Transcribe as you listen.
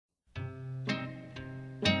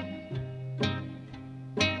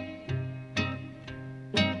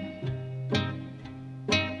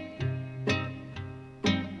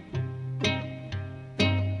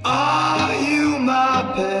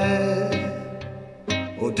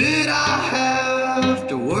did I have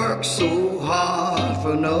to work so hard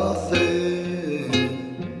for nothing?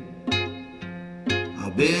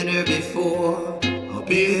 I've been here before, I'll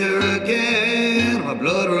be here again. My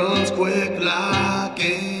blood runs quick like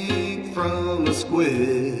ink from a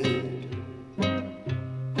squid.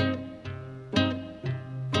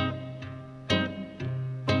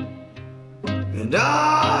 And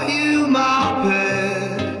are you my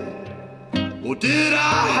pet? Or did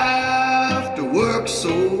I have to work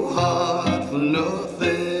so hard for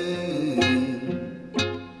nothing?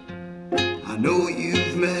 I know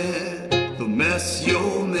you've met the mess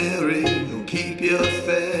you'll marry, who'll keep you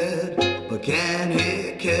fed, but can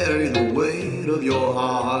he carry the weight of your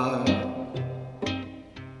heart?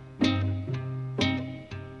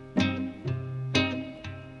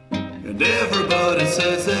 And everybody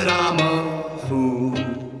says that I'm a fool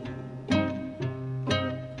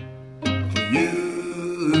for you.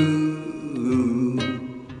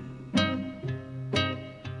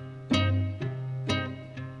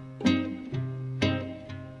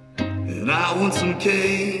 And I want some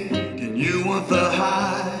cake and you want the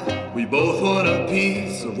high. We both want a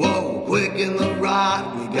piece of what we're quick in the ride.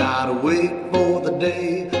 We gotta wait for the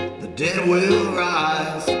day the dead will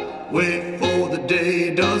rise. Wait for the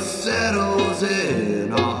day dust settles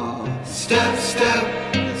in. Step, step,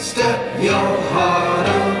 step your heart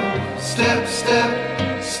up. Step,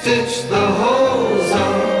 step, stitch the holes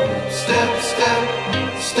up. Step,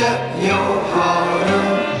 step, step your heart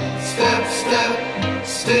up. Step, step,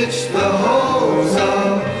 stitch the holes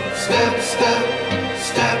up. Step, step,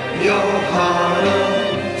 step your heart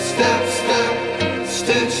up. Step, step,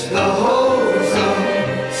 stitch the holes up.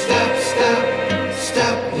 Step, step,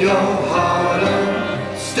 step your heart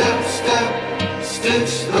up. Step, step,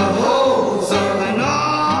 stitch the holes up. And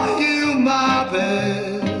are you my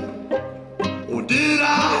pet? Or did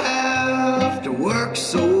I have to work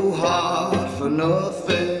so hard for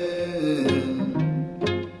nothing?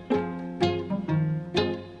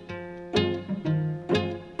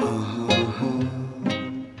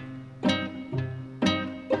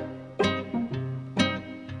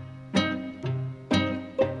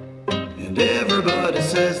 And everybody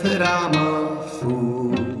says that I'm a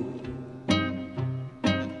fool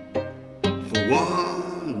for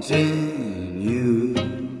wanting you.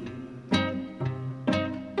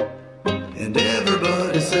 And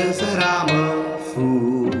everybody says that I'm a